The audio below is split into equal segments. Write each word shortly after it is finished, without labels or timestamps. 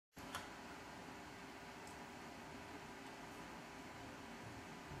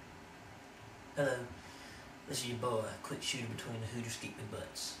Hello, this is your boy, quick shooter between the Hooters Keep Me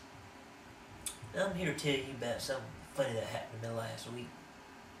Butts. Now I'm here to tell you about something funny that happened to me last week.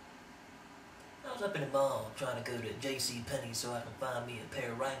 I was up in the mall trying to go to J.C. Penney so I can find me a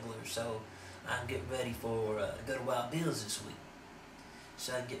pair of Wranglers so I can get ready for go to Wild Bill's this week.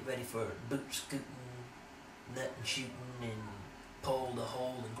 So I can get ready for boot scooting, nut and shooting, and pole the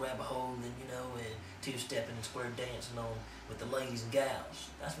hole and grab a hole and and two-stepping and square dancing on with the ladies and gals.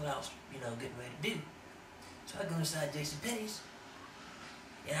 That's what I was getting ready to do. So I go inside J.C. Penney's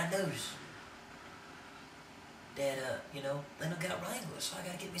and I notice that they don't got Wranglers, so I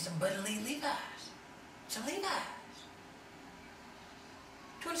gotta get me some Buddy Lee Levi's. Some Levi's.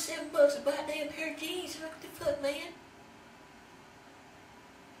 $27 to buy a damn pair of jeans. What the fuck, man?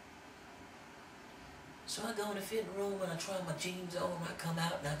 So I go in the fitting room and I try my jeans on. I come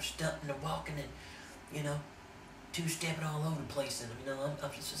out and I'm stunting and walking and, two-stepping all over the place. And,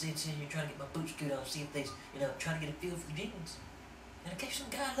 I'm just sitting here trying to get my boots good on, see if they, trying to get a feel for the jeans. And I catch some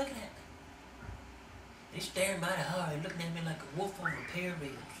guy looking at me. And he's staring mighty hard, looking at me like a wolf over a pair of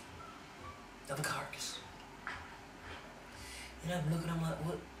ribs of a carcass. And I'm looking at him like,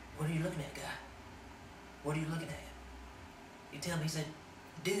 what are you looking at, guy? What are you looking at? He tell me, he said,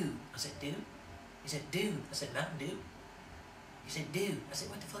 dude. I said, dude? He said, dude. I said, Mountain Dew. He said, dude. I said,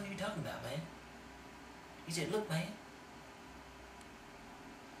 what the fuck are you talking about, man? He said, look, man.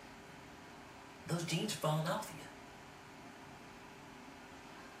 Those jeans are falling off of you.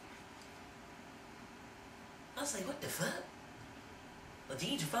 I say, what the fuck? The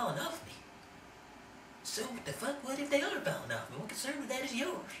jeans are falling off me. So what the fuck? What if they are falling off me? What concern with that is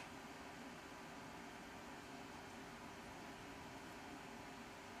yours?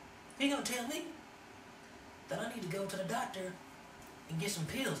 You gonna tell me that I need to go to the doctor and get some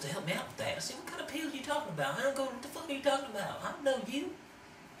pills to help me out with that? I said, what kind of pills are you talking about? I don't go, what the fuck are you talking about? I don't know you. He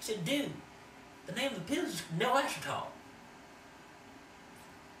said, dude, the name of the pills is no acetol.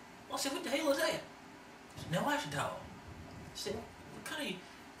 I said, what the hell is that? He said, no acetol. I said, what kind of,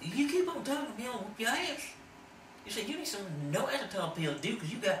 you keep on talking to me, I'll whoop your ass. He said, you need some no acetol pills, dude,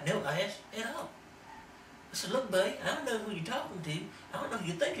 because you got no ass at all. I said, look, buddy, I don't know who you're talking to. I don't know who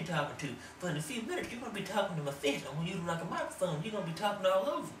you think you're talking to. But in a few minutes, you're going to be talking to my fist. I'm going to use them like a microphone. You're going to be talking all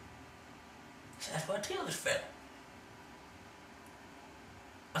over. So that's what I tell this fella.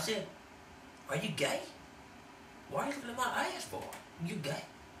 I said, are you gay? Why are you looking at my ass for? You gay? I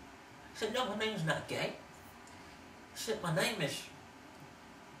said, no, my name's not gay. I said, my name is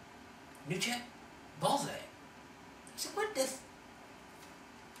Newcheck Balzac. I said, what the...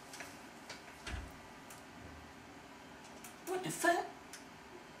 What the fuck?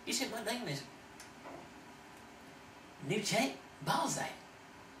 He said, my name is Newcheck Balzac.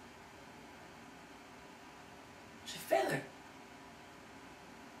 I said, feather.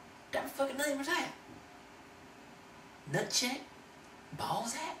 What fucking name was that? Nutcheck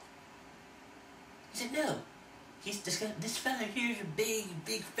Balzac? He said, no. This fella here's a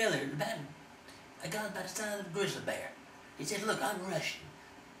big fella. I got him about the size of a grizzly bear. He said, look, I'm Russian.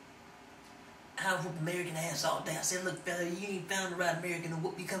 I'll whoop American ass all day. I said, look, fella, you ain't found the right American to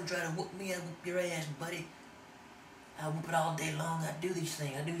whoop. You come try to whoop me, I'll whoop your ass, buddy. I'll whoop it all day long. I do these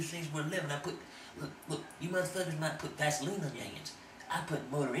things. I do these things for a living. I put, look, you motherfuckers might put Vaseline on your hands. I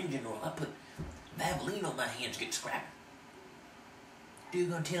put motor engine oil. I put Vaseline on my hands, get scrapping. Dude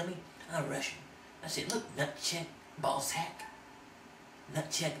gonna tell me I'm Russian. I said, look, Nutcheck Balzac.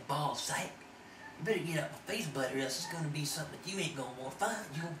 Nutcheck Balzac. You better get out my face, buddy, or else it's gonna be something that you ain't gonna want to find.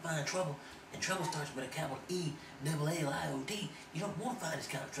 You're gonna find trouble. And trouble starts with a capital E-double-L-I-O-T. You don't want to find this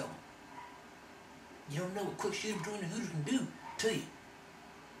kind of trouble. You don't know what quick shooter between the Hooters can do to you.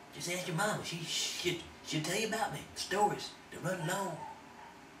 Just ask your mama. She'll tell you about me. Stories that run long.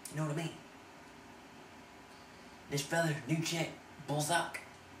 You know what I mean? This fella, Newcheck Balzac,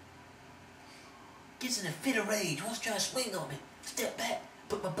 gets in a fit of rage, wants to try to swing on me. Step back,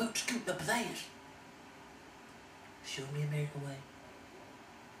 put my boot scooped up his ass. Show me American way.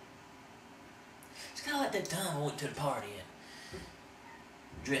 It's kind of like that time I went to the party and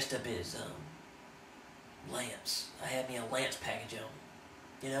dressed up as Lance. I had me a Lance package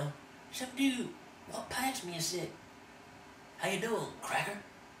on. Some dude walked past me and said, how you doing, Cracker?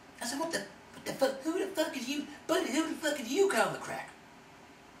 I said, what the fuck, who the fuck is you? Buddy, who the fuck is you calling a cracker?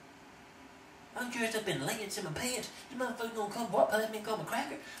 I'm dressed up in Lance in my pants. You motherfucker gonna come walk past me and call me a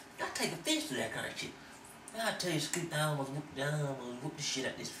cracker? I take offense to that kind of shit. I tell you, Scoot, I almost whooped the shit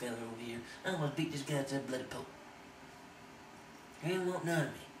out of this fella over here. I almost beat this guy to a bloody pulp. He didn't want none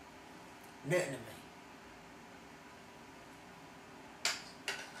of me. Nothing of me.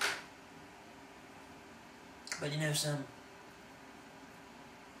 But you know something?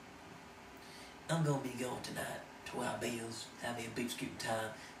 I'm gonna be going tonight to Wild Bill's, have me a beef scooting time,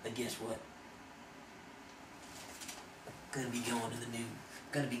 but guess what? Gonna be going to the new,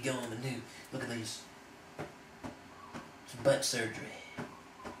 look at these, it's butt surgery.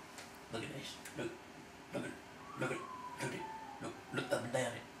 Look at this, look at it, look up and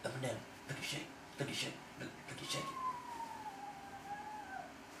down it, look at shake, look at shake, look at shake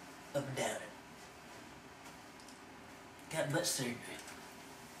it. Up and down it. Got butt surgery.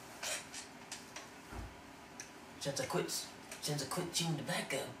 Since I quit chewing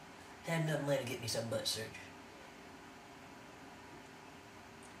tobacco, had nothing left to get me some butt surgery.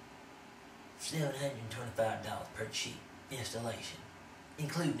 $725 per cheap installation,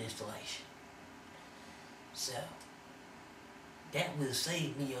 including installation. So, that will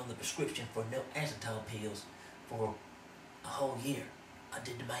save me on the prescription for no acetone pills for a whole year. I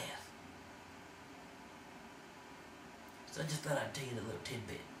did the math. So I just thought I'd tell you the little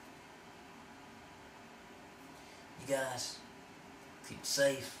tidbit. You guys, keep it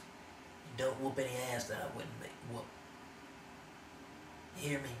safe. And don't whoop any ass that I wouldn't whoop. You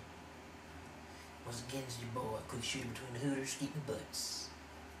hear me? Once again, it's your boy, quick shooter between the hooters, keeping butts.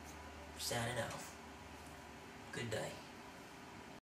 Signing off. Good day.